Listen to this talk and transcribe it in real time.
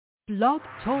Blog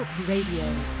Talk Radio.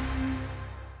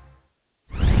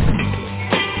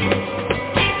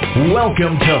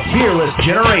 Welcome to Fearless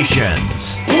Generations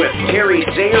with Terry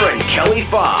Sayer and Kelly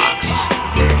Fox.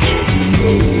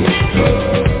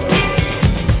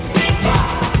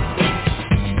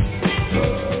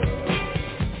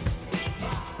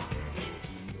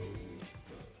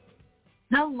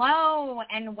 Hello,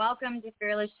 and welcome to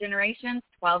Fearless Generations,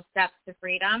 12 Steps to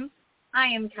Freedom. I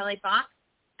am Kelly Fox,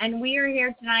 and we are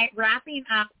here tonight wrapping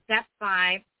up Step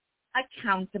 5,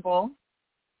 Accountable,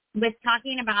 with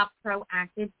talking about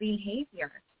proactive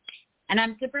behavior. And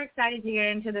I'm super excited to get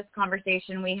into this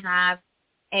conversation. We have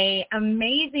an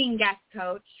amazing guest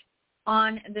coach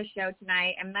on the show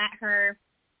tonight. I met her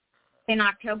in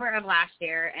October of last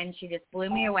year, and she just blew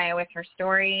me away with her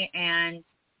story and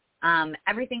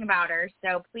everything about her.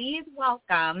 So please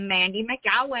welcome Mandy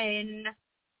McGowan.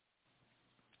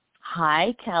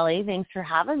 Hi, Kelly. Thanks for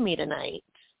having me tonight.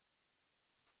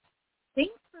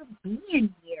 Thanks for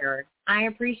being here. I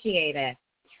appreciate it.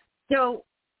 So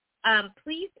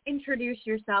please introduce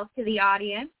yourself to the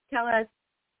audience. Tell us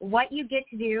what you get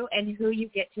to do and who you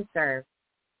get to serve.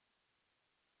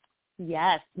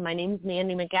 Yes, my name is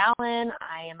Mandy McGowan.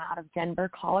 I am out of Denver,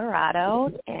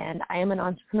 Colorado, and I am an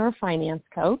entrepreneur finance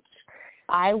coach.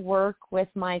 I work with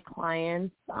my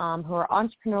clients who are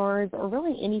entrepreneurs or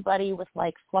really anybody with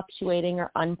like fluctuating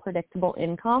or unpredictable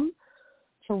income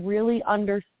to really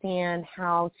understand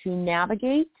how to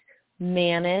navigate,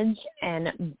 manage,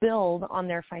 and build on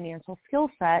their financial skill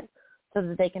set so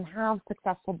that they can have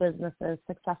successful businesses,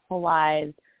 successful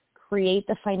lives, create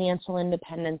the financial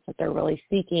independence that they're really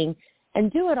seeking,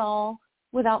 and do it all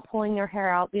without pulling their hair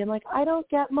out, being like, I don't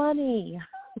get money.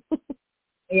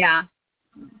 Yeah.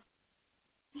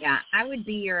 Yeah, I would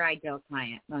be your ideal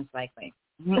client, most likely.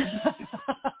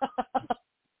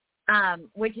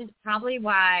 Which is probably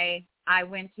why I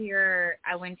went to your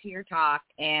talk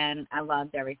and I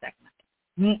loved every second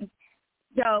of it.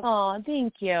 So, oh,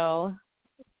 thank you.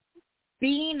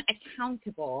 Being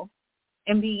accountable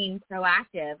and being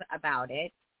proactive about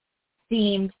it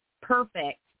seemed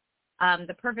perfect.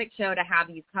 The perfect show to have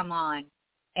you come on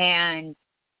and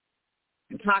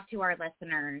talk to our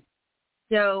listeners.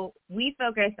 So we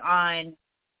focus on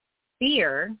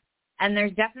fear, and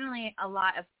there's definitely a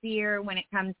lot of fear when it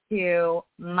comes to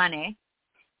money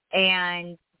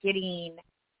and getting,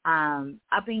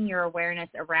 upping your awareness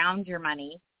around your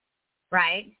money,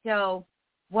 right? So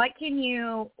what can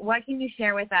you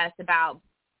share with us about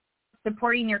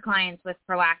supporting your clients with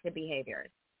proactive behaviors?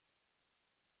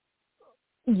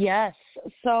 Yes.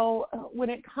 So when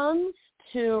it comes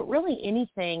to really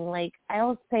anything, like I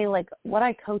always say, like what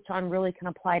I coach on really can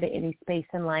apply to any space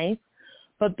in life.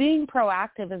 But being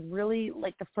proactive is really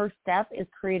like the first step is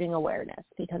creating awareness,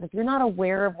 because if you're not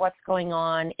aware of what's going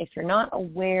on, if you're not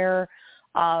aware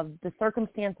of the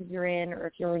circumstances you're in, or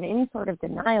if you're in any sort of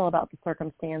denial about the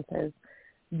circumstances,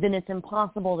 then it's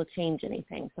impossible to change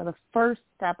anything. So the first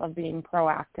step of being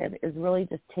proactive is really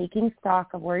just taking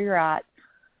stock of where you're at.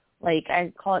 Like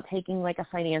I call it taking like a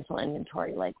financial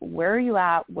inventory, like where are you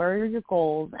at, where are your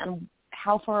goals, and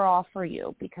how far off are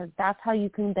you? Because that's how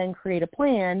you can then create a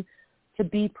plan to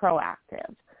be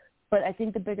proactive. But I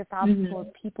think the biggest obstacle is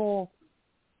people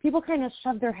kind of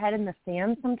shove their head in the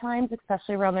sand sometimes,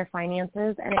 especially around their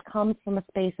finances, and it comes from a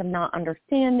space of not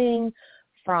understanding,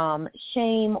 from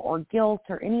shame or guilt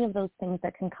or any of those things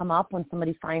that can come up when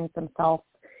somebody finds themselves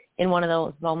in one of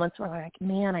those moments where they're like,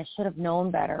 man, I should have known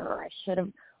better, or I should have,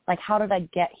 like, how did I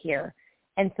get here?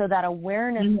 And so that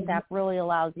awareness step really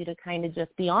allows you to kind of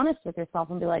just be honest with yourself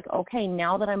and be like, okay,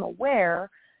 now that I'm aware,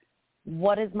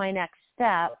 what is my next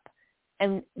step?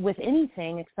 And with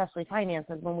anything, especially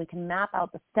finances, when we can map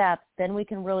out the steps, then we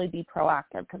can really be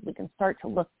proactive, because we can start to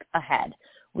look ahead.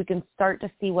 We can start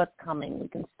to see what's coming. We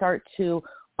can start to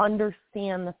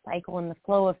understand the cycle and the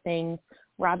flow of things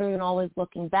rather than always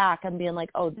looking back and being like,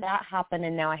 oh, that happened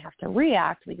and now I have to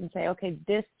react. We can say, okay,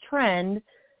 this trend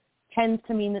tends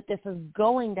to mean that this is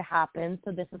going to happen,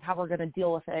 so this is how we're going to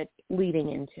deal with it leading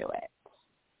into it.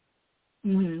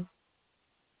 Mm-hmm.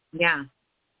 Yeah.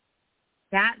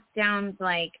 That sounds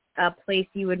like a place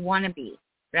you would want to be,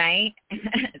 right?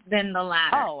 Than the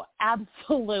latter. Oh,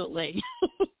 absolutely.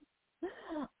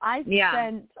 I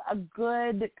spent a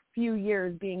good few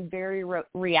years being very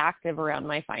reactive around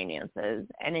my finances,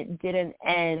 and it didn't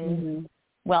end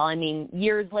well. I mean,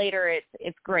 years later,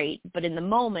 it's great, but in the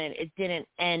moment, it didn't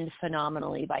end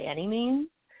phenomenally by any means.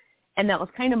 And that was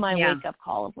kind of my wake-up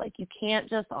call of, like, you can't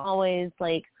just always,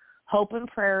 like, hope and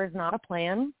prayer is not a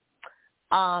plan.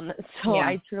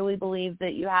 I truly believe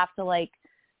that you have to, like,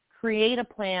 create a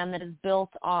plan that is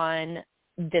built on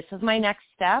this is my next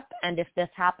step, and if this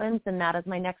happens, then that is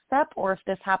my next step, or if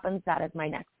this happens, that is my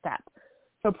next step.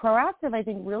 So proactive, I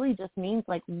think, really just means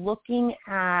like looking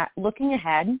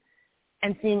ahead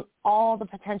and seeing all the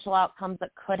potential outcomes that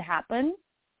could happen,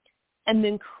 and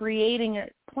then creating a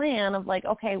plan of like,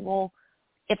 okay, well,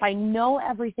 if I know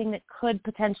everything that could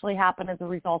potentially happen as a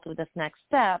result of this next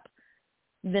step,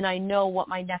 then I know what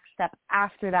my next step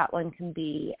after that one can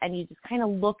be. And you just kind of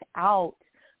look out.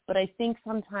 But I think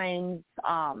sometimes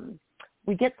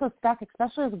we get so stuck,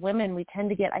 especially as women, we tend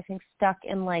to get, I think, stuck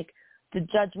in like the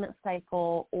judgment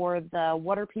cycle or the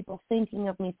what are people thinking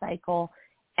of me cycle.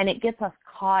 And it gets us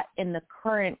caught in the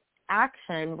current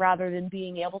action rather than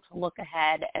being able to look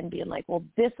ahead and being like, well,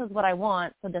 this is what I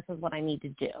want, so this is what I need to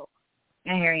do.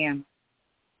 I hear you.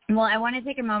 Well, I want to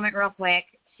take a moment real quick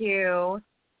to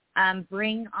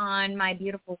bring on my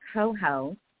beautiful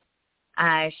co-host.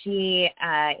 She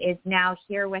is now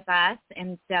here with us,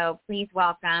 and so please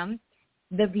welcome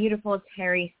the beautiful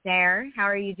Terry Sayre. How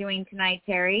are you doing tonight,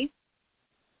 Terry?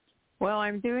 Well,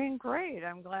 I'm doing great.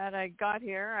 I'm glad I got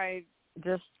here. I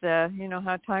just,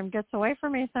 how time gets away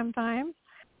from me sometimes,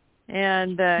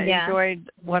 and enjoyed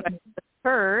what I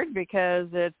heard because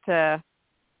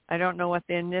I don't know what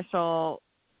the initial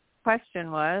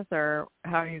question was or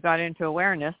how you got into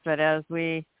awareness, but as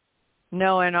we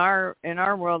know in our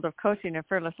world of coaching and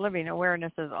fearless living,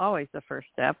 awareness is always the first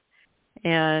step,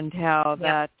 and how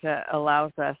that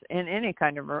allows us in any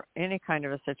kind of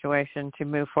a situation to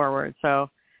move forward. So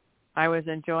I was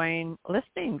enjoying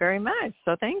listening very much.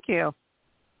 So thank you.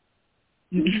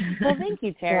 Well, thank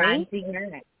you, Terry. Glad to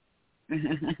hear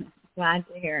it. Glad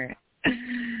to hear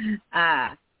it.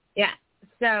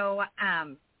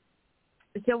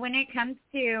 So when it comes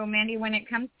to, Mandy, when it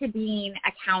comes to being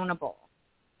accountable,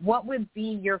 what would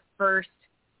be your first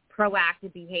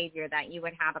proactive behavior that you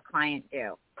would have a client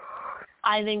do?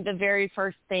 I think the very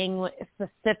first thing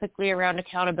specifically around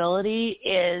accountability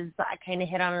is, I kind of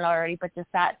hit on it already, but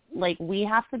just that, like, we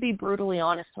have to be brutally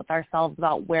honest with ourselves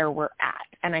about where we're at.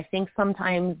 And I think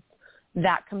sometimes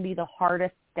that can be the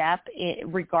hardest step,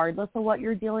 regardless of what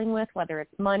you're dealing with, whether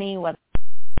it's money, whether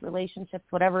it's relationships,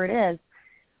 whatever it is.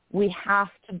 We have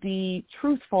to be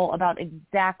truthful about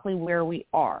exactly where we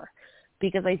are,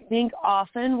 because I think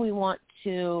often we want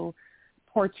to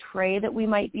portray that we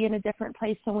might be in a different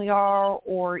place than we are,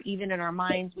 or even in our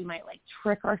minds we might like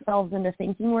trick ourselves into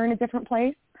thinking we're in a different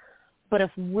place. But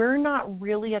if we're not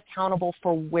really accountable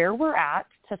for where we're at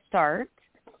to start,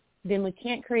 then we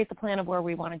can't create the plan of where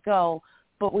we want to go.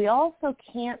 But we also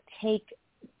can't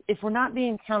if we're not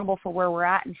being accountable for where we're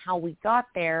at and how we got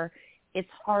there, it's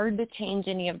hard to change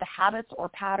any of the habits or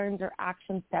patterns or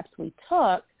action steps we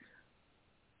took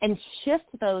and shift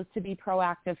those to be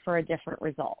proactive for a different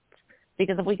result.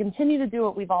 Because if we continue to do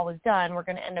what we've always done, we're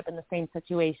going to end up in the same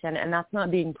situation, and that's not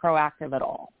being proactive at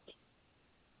all.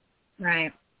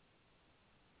 Right.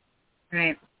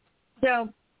 Right. So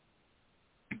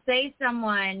say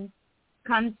someone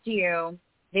comes to you,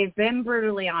 they've been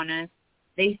brutally honest,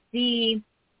 they see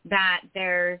that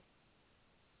there's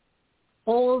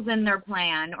holes in their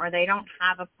plan or they don't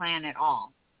have a plan at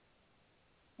all.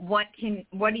 What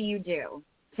do you do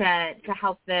to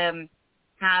help them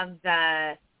have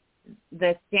the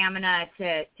stamina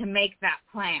to make that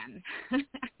plan? Because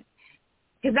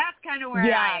that's kind of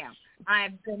where I am.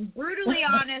 I've been brutally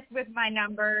honest with my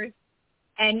numbers,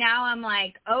 and now I'm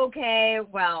like, okay,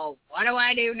 well, what do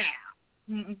I do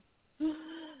now?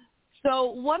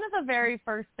 So one of the very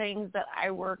first things that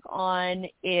I work on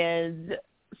is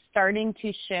starting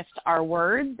to shift our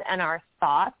words and our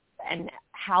thoughts and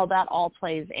how that all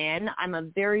plays in. I'm a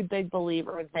very big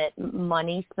believer that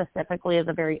money specifically is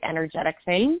a very energetic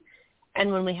thing.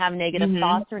 And when we have negative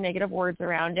thoughts or negative words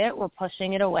around it, we're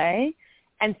pushing it away.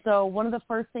 And so one of the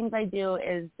first things I do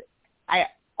is I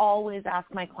always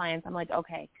ask my clients, I'm like,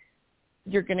 okay,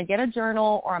 you're going to get a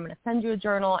journal, or I'm going to send you a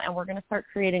journal, and we're going to start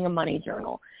creating a money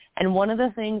journal. And one of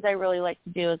the things I really like to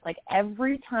do is, like,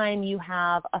 every time you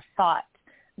have a thought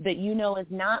that you know is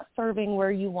not serving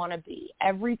where you want to be,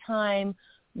 every time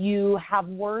you have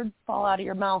words fall out of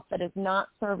your mouth that is not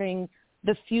serving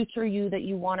the future you that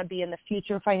you want to be and the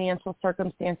future financial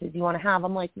circumstances you want to have,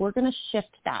 I'm like, we're going to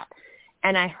shift that.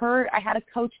 And I had a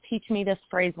coach teach me this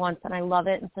phrase once, and I love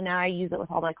it, and so now I use it with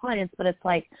all my clients, but it's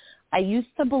like, I used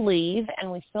to believe,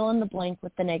 and we fill in the blank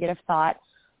with the negative thought,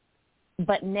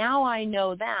 but now I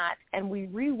know that, and we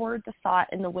reword the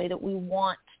thought in the way that we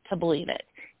want to believe it.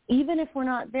 Even if we're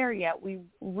not there yet, we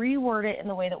reword it in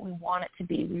the way that we want it to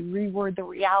be. We reword the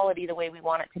reality the way we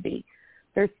want it to be.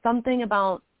 There's something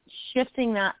about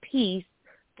shifting that piece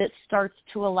that starts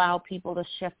to allow people to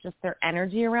shift just their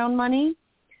energy around money.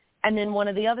 And then one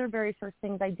of the other very first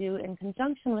things I do in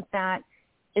conjunction with that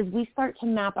is we start to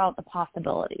map out the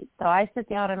possibilities. So I sit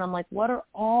down and I'm like, what are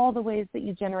all the ways that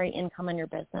you generate income in your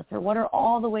business? Or what are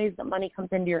all the ways that money comes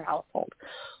into your household?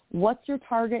 What's your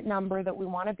target number that we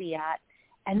want to be at?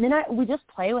 And then we just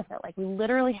play with it. Like, we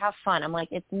literally have fun. I'm like,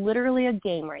 it's literally a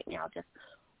game right now. Just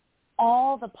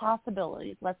all the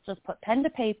possibilities. Let's just put pen to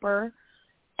paper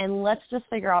and let's just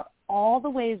figure out all the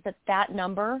ways that that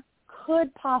number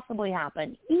could possibly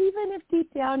happen. Even if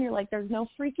deep down you're like, there's no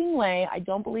freaking way, I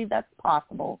don't believe that's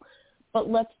possible. But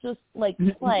let's just like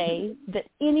play that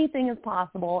anything is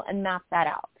possible and map that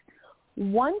out.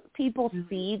 Once people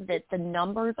see that the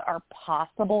numbers are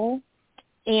possible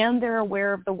and they're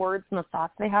aware of the words and the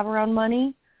thoughts they have around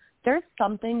money, there's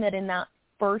something that in that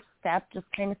first step just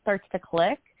kind of starts to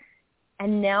click.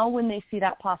 And now when they see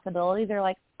that possibility, they're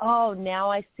like, oh,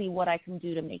 now I see what I can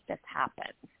do to make this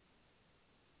happen.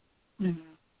 Mm-hmm.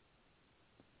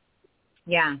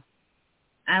 Yeah,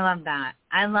 I love that.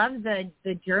 I love the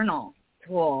journal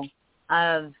tool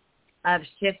of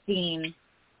shifting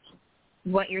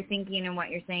what you're thinking and what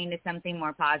you're saying to something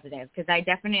more positive, because I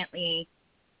definitely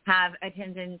have a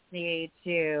tendency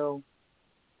to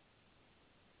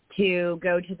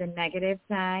go to the negative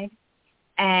side,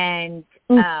 and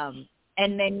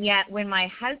then yet when my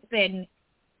husband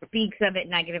speaks of it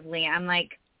negatively, I'm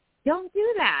like, don't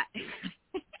do that.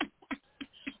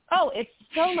 Oh, it's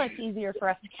so much easier for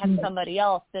us to catch somebody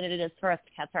else than it is for us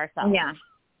to catch ourselves. Yeah.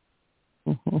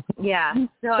 Yeah.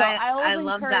 So I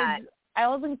love that. I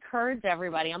always encourage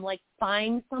everybody. I'm like,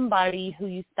 find somebody who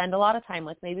you spend a lot of time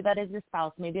with. Maybe that is your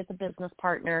spouse. Maybe it's a business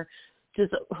partner.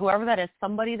 Just whoever that is,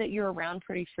 somebody that you're around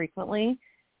pretty frequently.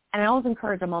 And I always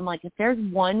encourage them. I'm like, if there's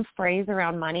one phrase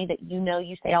around money that you know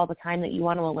you say all the time that you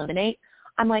want to eliminate,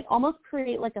 I'm like, almost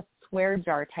create like a swear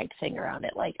jar type thing around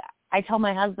it. Like, I tell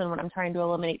my husband when I'm trying to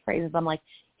eliminate phrases, I'm like,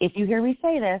 if you hear me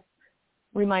say this,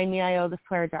 remind me I owe the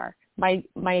swear jar. My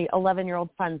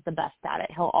 11-year-old son's the best at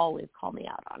it. He'll always call me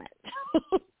out on it.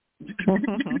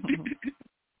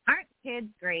 Aren't kids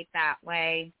great that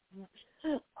way?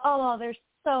 Oh, they're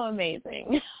so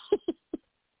amazing.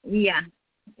 Yeah.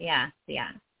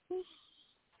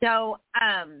 So,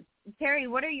 Terry,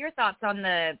 what are your thoughts on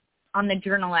the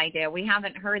journal idea? We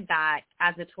haven't heard that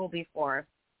as a tool before.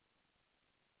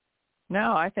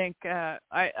 No, I think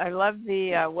I love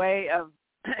the way of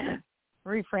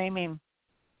reframing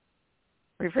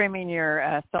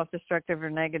your self-destructive or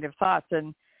negative thoughts,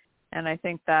 and I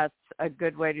think that's a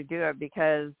good way to do it,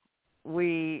 because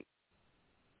we,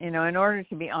 in order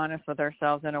to be honest with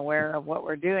ourselves and aware of what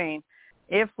we're doing,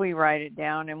 if we write it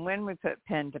down and when we put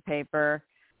pen to paper,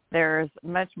 there's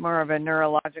much more of a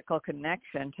neurological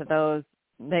connection to those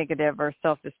negative or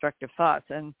self-destructive thoughts.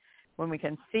 And when we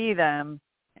can see them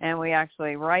and we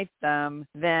actually write them,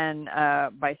 then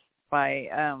by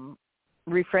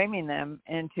reframing them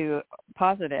into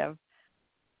positive,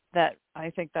 that I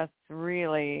think that's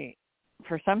really,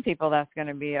 for some people, that's going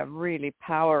to be a really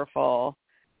powerful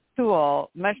tool,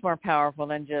 much more powerful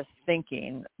than just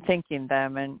thinking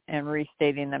them and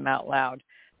restating them out loud.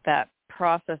 That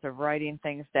process of writing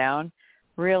things down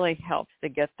really helps to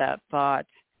get that thought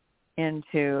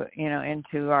into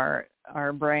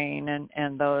our brain,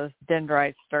 and those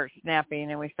dendrites start snapping,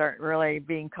 and we start really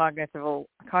being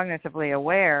cognitively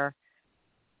aware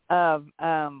of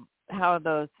how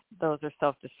those are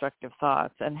self-destructive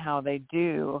thoughts and how they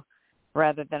do,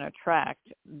 rather than attract,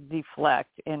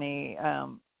 deflect any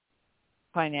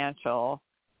financial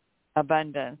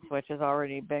abundance, which has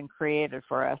already been created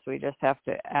for us. We just have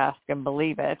to ask and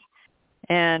believe it.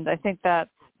 And I think that's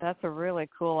a really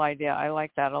cool idea. I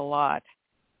like that a lot.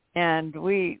 And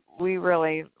we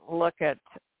really look at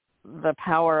the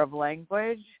power of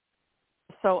language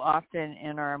so often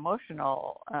in our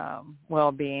emotional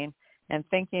well-being, and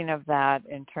thinking of that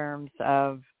in terms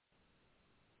of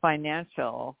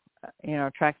financial,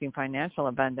 attracting financial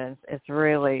abundance, it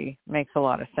really makes a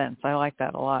lot of sense. I like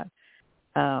that a lot.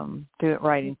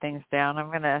 Writing things down. I'm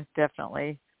going to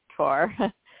definitely tour.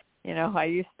 I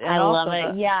love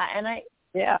it.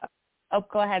 Yeah. Oh,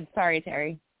 go ahead. Sorry,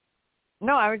 Terry.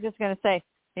 No, I was just going to say,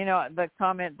 the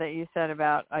comment that you said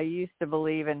about I used to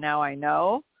believe and now I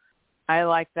know, I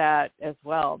like that as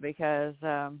well, because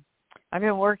I've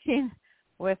been working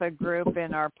with a group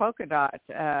in our Polka Dot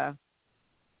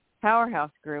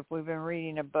Powerhouse group. We've been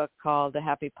reading a book called The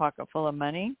Happy Pocket Full of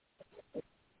Money,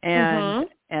 and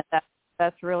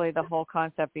that's really the whole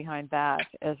concept behind that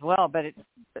as well.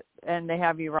 And they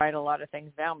have you write a lot of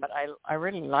things down, but I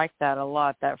really like that a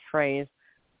lot, that phrase,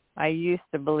 I used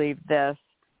to believe this,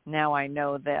 now I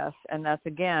know this. And that's,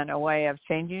 again, a way of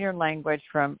changing your language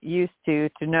from used to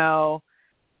know,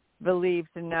 believe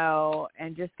to know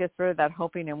and just gets rid of that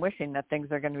hoping and wishing that things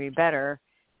are going to be better.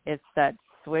 It's that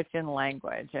switch in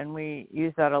language. And we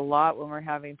use that a lot when we're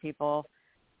having people,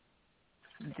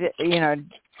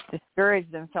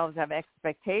 discourage themselves, have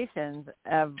expectations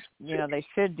of, they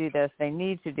should do this, they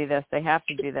need to do this, they have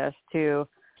to do this, to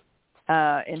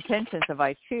intentions of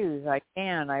I choose, I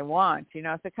can, I want.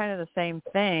 It's kind of the same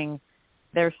thing.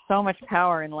 There's so much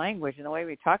power in language and the way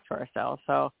we talk to ourselves.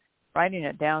 So writing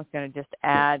it down is going to just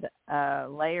add a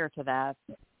layer to that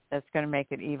that's going to make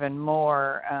it even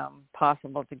more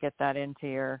possible to get that into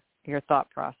your thought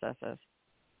processes.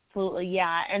 Absolutely,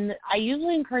 yeah. And I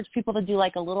usually encourage people to do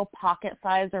like a little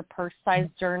pocket-sized or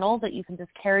purse-sized journal that you can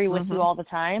just carry with you all the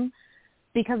time,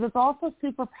 because it's also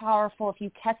super powerful if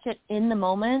you catch it in the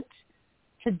moment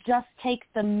to just take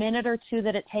the minute or two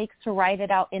that it takes to write it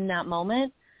out in that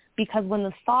moment, because when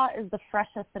the thought is the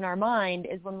freshest in our mind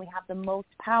is when we have the most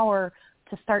power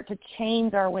to start to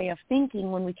change our way of thinking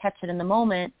when we catch it in the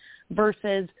moment,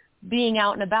 versus being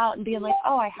out and about and being like,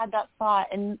 oh, I had that thought,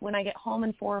 and when I get home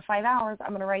in 4 or 5 hours, I'm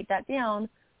going to write that down.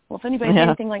 Well, if anybody's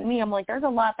anything like me, I'm like, there's a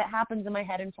lot that happens in my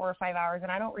head in 4 or 5 hours,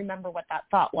 and I don't remember what that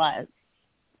thought was.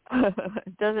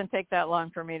 It doesn't take that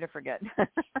long for me to forget.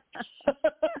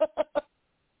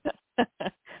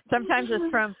 Sometimes it's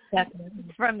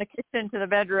from the kitchen to the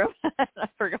bedroom. I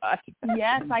forgot.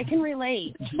 Yes, I can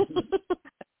relate.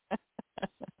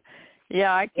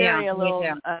 Yeah, I carry a little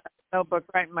notebook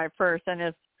right in my purse, and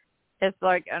it's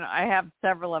like, and I have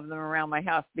several of them around my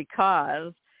house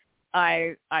because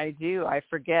I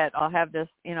forget. I'll have this,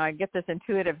 I get this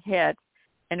intuitive hit,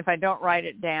 and if I don't write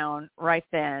it down right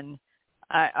then,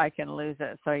 I can lose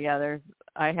it. So yeah,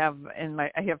 I have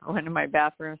one in my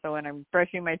bathroom. So when I'm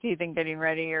brushing my teeth and getting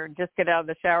ready, or just get out of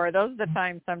the shower, those are the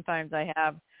times sometimes I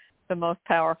have the most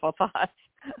powerful thoughts.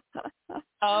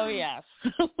 Oh yes.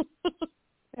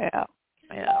 Yeah.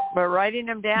 But writing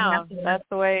them down, that's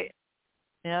the way.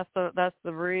 Yeah, so that's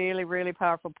the really, really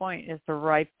powerful point, is to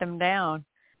write them down.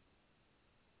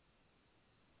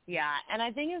 Yeah, and I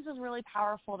think it's just really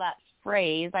powerful, that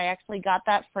phrase. I actually got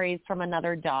that phrase from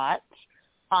another Dot.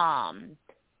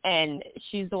 And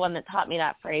she's the one that taught me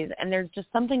that phrase. And there's just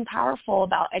something powerful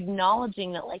about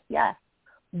acknowledging that, like, yes,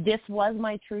 this was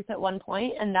my truth at one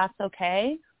point, and that's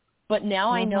okay. But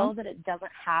now I know that it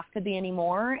doesn't have to be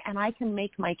anymore, and I can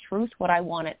make my truth what I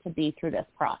want it to be through this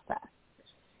process.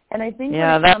 And I think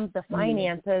when it comes to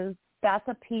finances, that's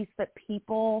a piece that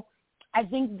I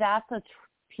think that's a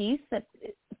piece that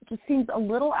just seems a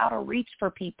little out of reach for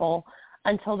people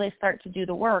until they start to do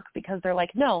the work, because they're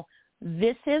like, no,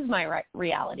 this is my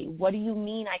reality. What do you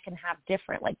mean I can have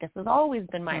different? Like, this has always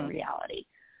been my reality.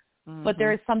 But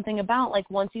there is something about, like,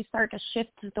 once you start to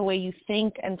shift the way you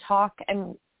think and talk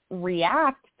and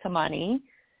react to money,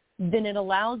 then it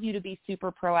allows you to be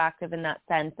super proactive in that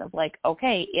sense of, like,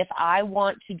 okay, if I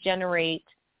want to generate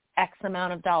X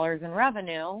amount of dollars in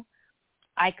revenue,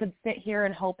 I could sit here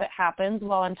and hope it happens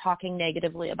while I'm talking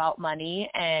negatively about money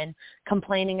and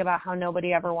complaining about how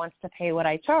nobody ever wants to pay what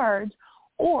I charge.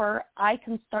 Or I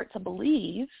can start to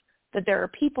believe that there are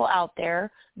people out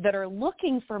there that are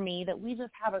looking for me that we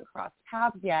just haven't crossed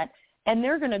paths yet, and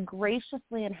they're going to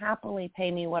graciously and happily pay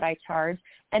me what I charge,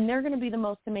 and they're going to be the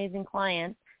most amazing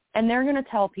clients, and they're going to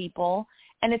tell people.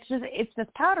 And it's this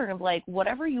pattern of, like,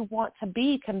 whatever you want to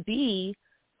be can be,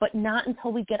 but not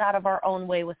until we get out of our own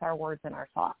way with our words and our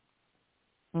thoughts.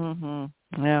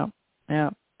 Yeah.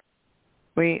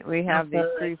 We have these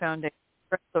three foundations.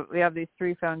 We have these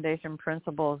three foundation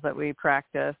principles that we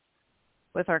practice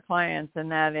with our clients, and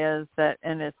that is that,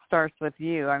 and it starts with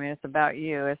you. I mean, it's about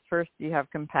you. It's first you have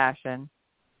compassion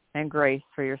and grace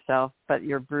for yourself, but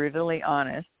you're brutally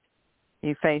honest.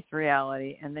 You face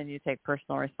reality, and then you take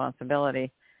personal responsibility.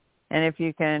 And if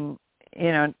you can,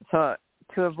 so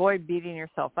to avoid beating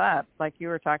yourself up, like you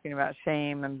were talking about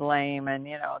shame and blame, and,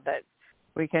 that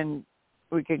we can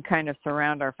kind of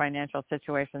surround our financial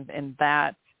situations in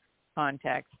that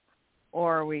context,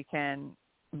 or we can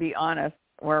be honest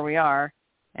where we are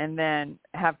and then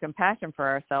have compassion for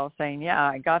ourselves, saying, yeah,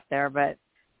 I got there, but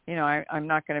I'm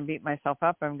not going to beat myself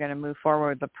up. I'm going to move forward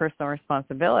with the personal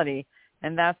responsibility.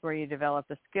 And that's where you develop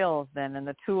the skills then and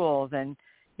the tools, and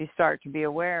you start to be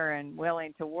aware and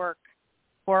willing to work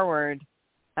forward.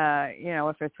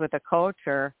 If it's with a coach,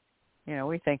 or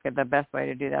we think that the best way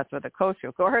to do that's with a coach,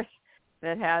 of course,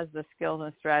 that has the skills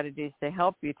and strategies to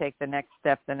help you take the next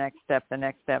step,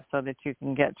 so that you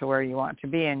can get to where you want to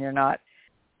be, and you're not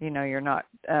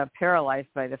paralyzed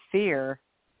by the fear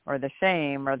or the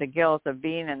shame or the guilt of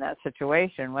being in that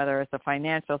situation, whether it's a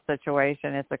financial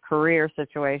situation, it's a career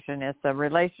situation, it's a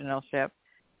relational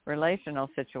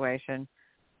situation.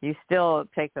 you still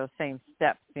take those same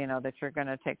steps, that you're going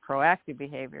to take proactive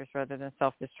behaviors rather than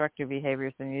self-destructive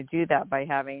behaviors. And you do that by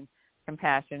having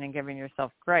compassion and giving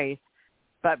yourself grace,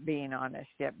 but being honest,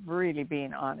 yet really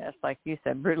being honest, like you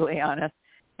said, brutally honest.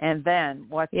 And then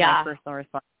what's my personal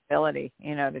responsibility,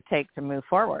 to take to move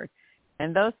forward.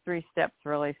 And those 3 steps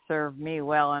really serve me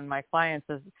well and my clients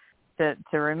is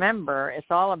to remember it's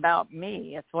all about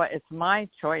me. It's my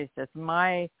choice. It's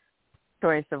my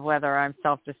choice of whether I'm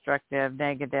self-destructive,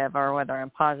 negative, or whether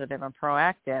I'm positive and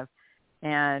proactive.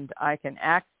 And I can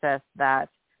access that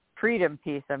freedom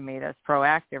piece of me that's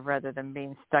proactive rather than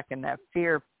being stuck in that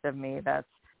fear piece of me that's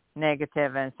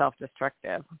negative and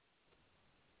self-destructive.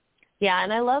 Yeah,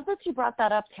 and I love that you brought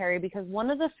that up, Terry, because one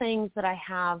of the things that I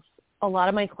have a lot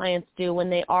of my clients do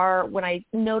when I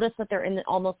notice that they're in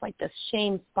almost like this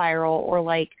shame spiral or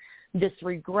like this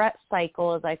regret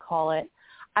cycle, as I call it,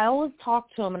 I always talk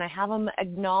to them and I have them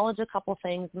acknowledge a couple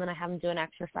things and then I have them do an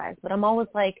exercise. But I'm always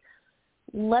like,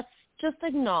 let's just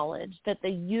acknowledge that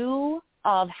the you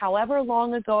of however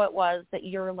long ago it was that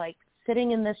you're like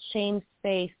sitting in this shame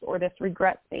space or this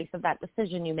regret space of that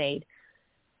decision you made,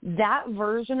 that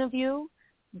version of you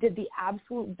did the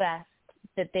absolute best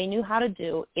that they knew how to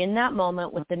do in that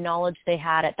moment with the knowledge they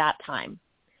had at that time.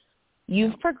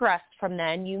 You've progressed from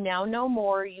then. You now know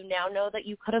more. You now know that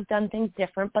you could have done things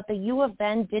different, but the you of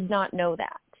then did not know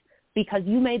that because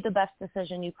you made the best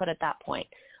decision you could at that point.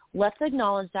 Let's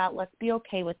acknowledge that. Let's be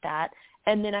okay with that.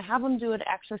 And then I have them do an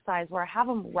exercise where I have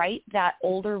them write that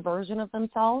older version of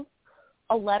themselves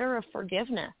a letter of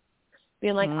forgiveness,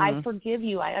 being like, I forgive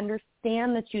you. I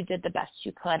understand that you did the best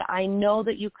you could. I know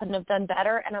that you couldn't have done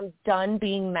better, and I'm done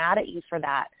being mad at you for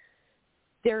that.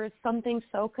 There is something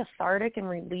so cathartic and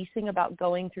releasing about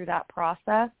going through that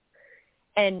process.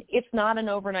 And it's not an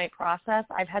overnight process.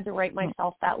 I've had to write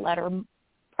myself that letter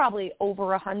probably over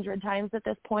 100 times at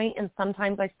this point, and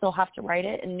sometimes I still have to write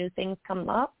it and new things come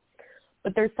up.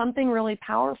 But there's something really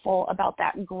powerful about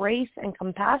that grace and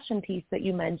compassion piece that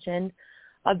you mentioned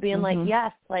of being like,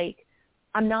 yes, like,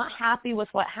 I'm not happy with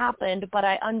what happened, but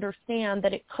I understand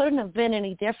that it couldn't have been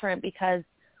any different because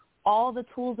all the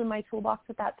tools in my toolbox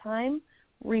at that time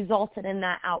resulted in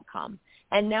that outcome.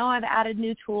 And now I've added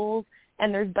new tools,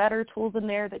 and there's better tools in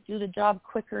there that do the job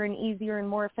quicker and easier and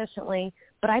more efficiently,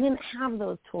 but I didn't have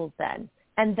those tools then,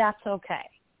 and that's okay.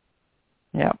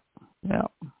 Yep.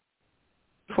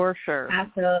 For sure.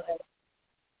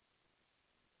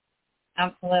 Absolutely.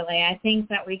 I think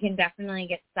that we can definitely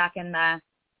get stuck in the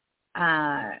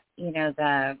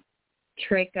the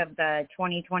trick of the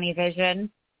 2020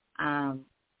 vision,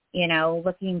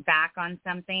 looking back on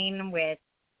something with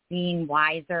being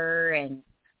wiser and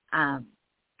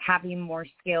having more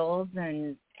skills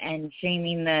and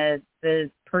shaming the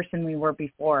person we were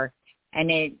before.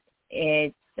 And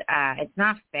it's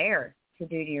not fair to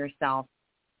do to yourself.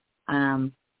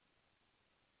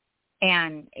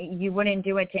 And you wouldn't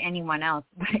do it to anyone else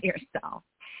but yourself.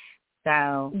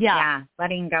 So,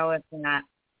 letting go of that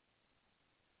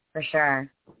for sure.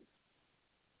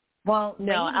 Well,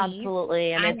 no, ladies,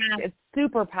 absolutely. And it's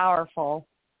super powerful.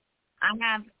 I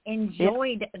have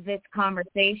enjoyed this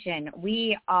conversation.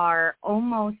 We are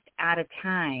almost out of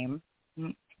time.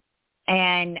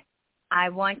 And I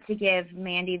want to give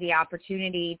Mandy the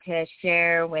opportunity to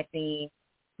share with the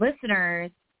listeners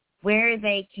where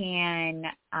they can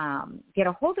get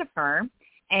a hold of her.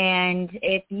 And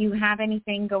if you have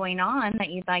anything going on that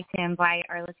you'd like to invite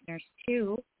our listeners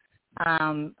to,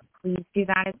 please do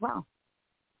that as well.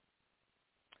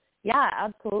 Yeah,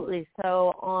 absolutely.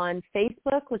 So on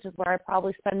Facebook, which is where I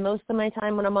probably spend most of my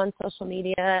time when I'm on social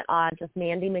media, just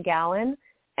Mandy McGowan,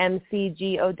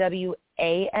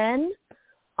 McGowan.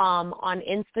 On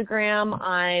Instagram,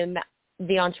 I'm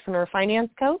the Entrepreneur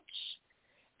Finance Coach.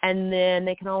 And then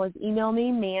they can always email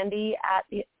me, Mandy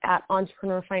at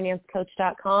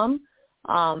entrepreneurfinancecoach.com.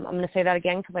 I'm going to say that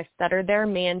again because I stuttered there,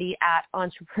 Mandy at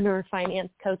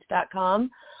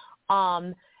entrepreneurfinancecoach.com.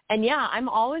 And I'm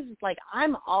always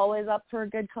up for a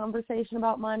good conversation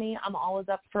about money. I'm always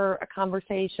up for a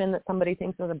conversation that somebody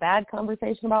thinks is a bad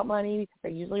conversation about money because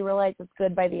they usually realize it's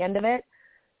good by the end of it.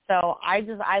 So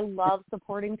I love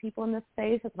supporting people in this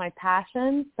space. It's my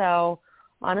passion. So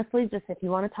honestly, just if you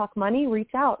want to talk money,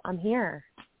 reach out. I'm here.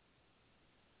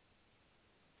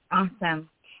 Awesome.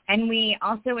 And we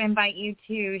also invite you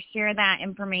to share that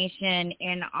information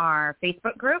in our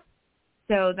Facebook group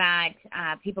so that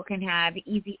people can have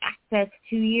easy access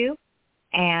to you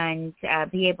and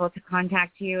be able to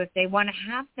contact you if they want to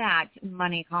have that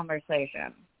money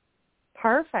conversation.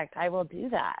 Perfect. I will do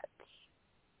that.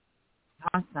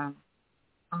 Awesome.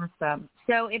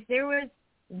 So if there was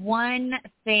one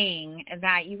thing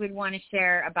that you would want to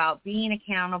share about being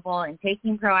accountable and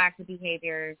taking proactive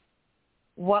behaviors,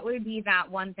 what would be that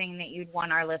one thing that you'd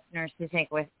want our listeners to take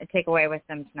away with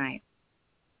them tonight?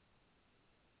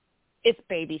 It's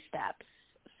baby steps.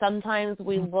 Sometimes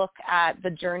we look at the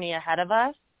journey ahead of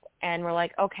us and we're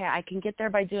like, okay, I can get there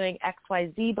by doing X,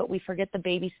 Y, Z, but we forget the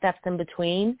baby steps in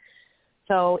between.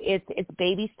 So it's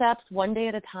baby steps, one day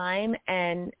at a time,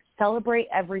 and celebrate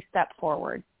every step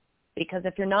forward. Because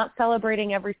if you're not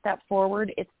celebrating every step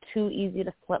forward, it's too easy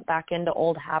to slip back into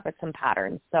old habits and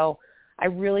patterns. So I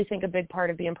really think a big part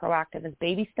of being proactive is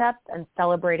baby steps and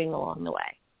celebrating along the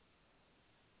way.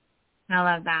 I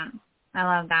love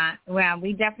that. Well,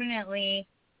 we definitely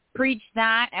preach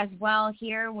that as well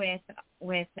here with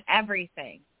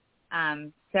everything.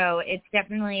 So it's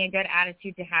definitely a good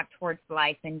attitude to have towards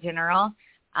life in general.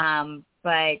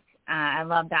 But I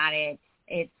love that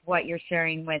it's what you're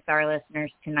sharing with our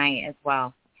listeners tonight as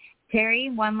well. Terry,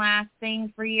 one last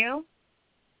thing for you.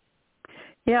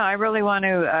 Yeah, I really want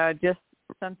to just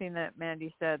something that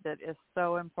Mandy said that is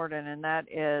so important, and that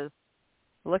is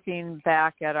looking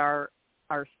back at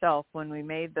ourselves when we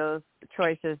made those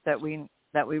choices that we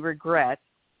regret,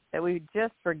 that we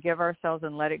just forgive ourselves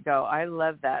and let it go. I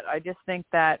love that. I just think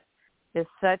that is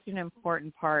such an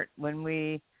important part when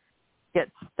we get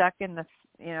stuck in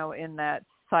in that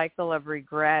cycle of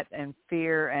regret and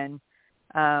fear and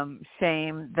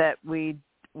shame, that we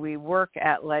work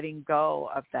at letting go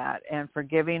of that and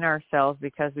forgiving ourselves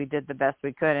because we did the best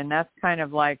we could. And that's kind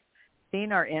of like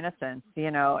seeing our innocence,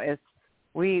 it's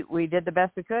we did the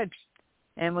best we could.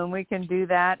 And when we can do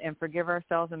that and forgive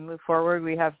ourselves and move forward,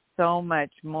 we have so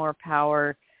much more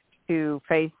power to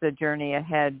face the journey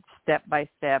ahead step by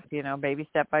step, baby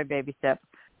step by baby step,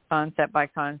 concept by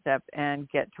concept, and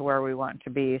get to where we want to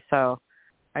be. So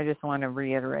I just want to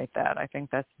reiterate that. I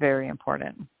think that's very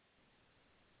important.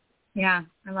 Yeah,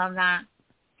 I love that.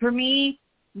 For me,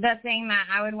 the thing that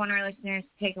I would want our listeners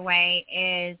to take away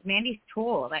is Mandy's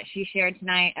tool that she shared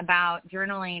tonight about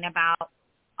journaling, about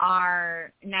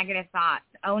our negative thoughts,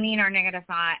 owning our negative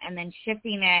thought, and then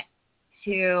shifting it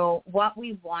to what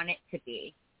we want it to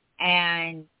be,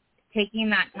 and taking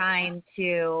that time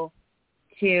to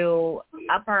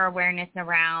up our awareness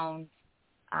around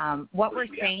what we're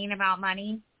saying about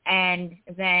money, and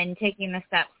then taking the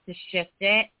steps to shift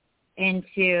it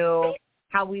into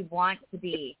how we want to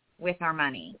be with our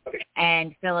money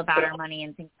and feel about our money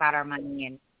and think about our money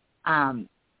and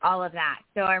all of that.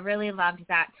 So I really loved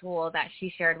that tool that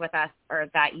she shared with us, or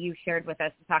that you shared with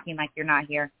us, talking like you're not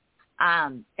here,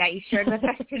 that you shared with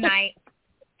us tonight.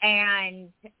 And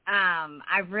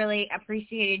I really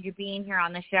appreciated you being here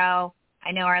on the show.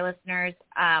 I know our listeners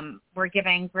were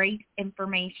given great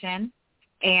information,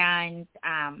 and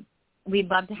we'd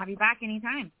love to have you back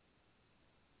anytime.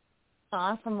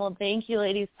 Awesome. Well, thank you,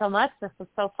 ladies, so much. This was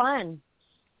so fun.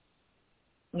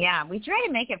 Yeah, we try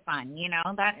to make it fun,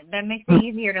 that makes it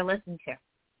easier to listen to.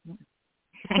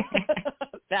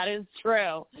 That is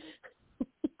true.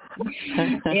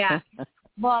 Yeah.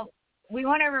 Well, we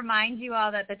want to remind you all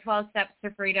that the 12 Steps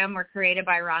to Freedom were created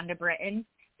by Rhonda Britton,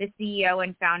 the CEO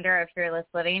and founder of Fearless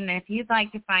Living. And if you'd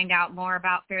like to find out more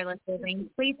about Fearless Living,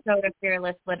 please go to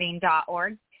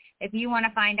fearlessliving.org. If you want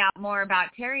to find out more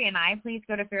about Terry and I, please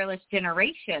go to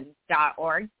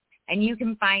fearlessgenerations.org. And you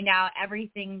can find out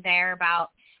everything there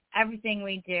about everything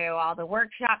we do, all the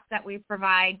workshops that we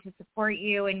provide to support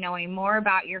you in knowing more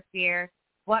about your fear,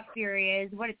 what fear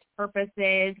is, what its purpose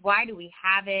is, why do we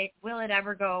have it, will it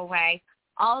ever go away?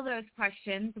 All those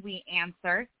questions we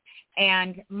answer,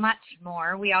 and much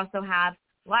more. We also have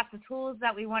lots of tools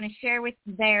that we want to share with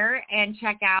you there, and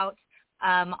check out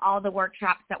all the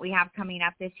workshops that we have coming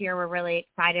up this year. We're really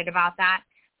excited about that.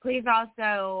 Please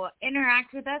also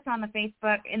interact with us on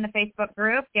in the Facebook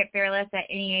group, Get Fearless at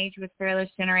Any Age with Fearless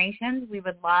Generations. We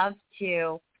would love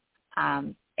to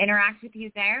interact with you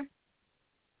there.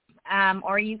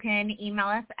 Or you can email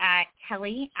us at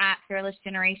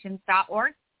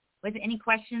kelly@fearlessgenerations.org with any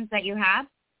questions that you have,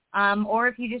 or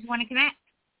if you just want to connect.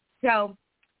 So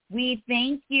we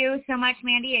thank you so much,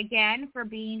 Mandy, again, for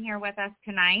being here with us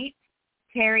tonight.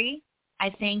 Terry, I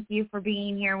thank you for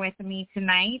being here with me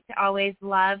tonight. Always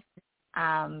love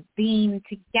being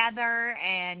together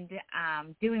and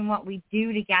doing what we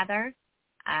do together.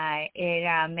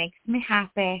 It makes me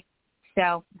happy.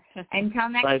 So until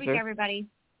next week, everybody,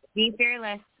 be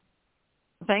fearless.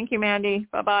 Thank you, Mandy.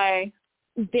 Bye-bye.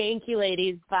 Thank you,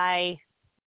 ladies. Bye.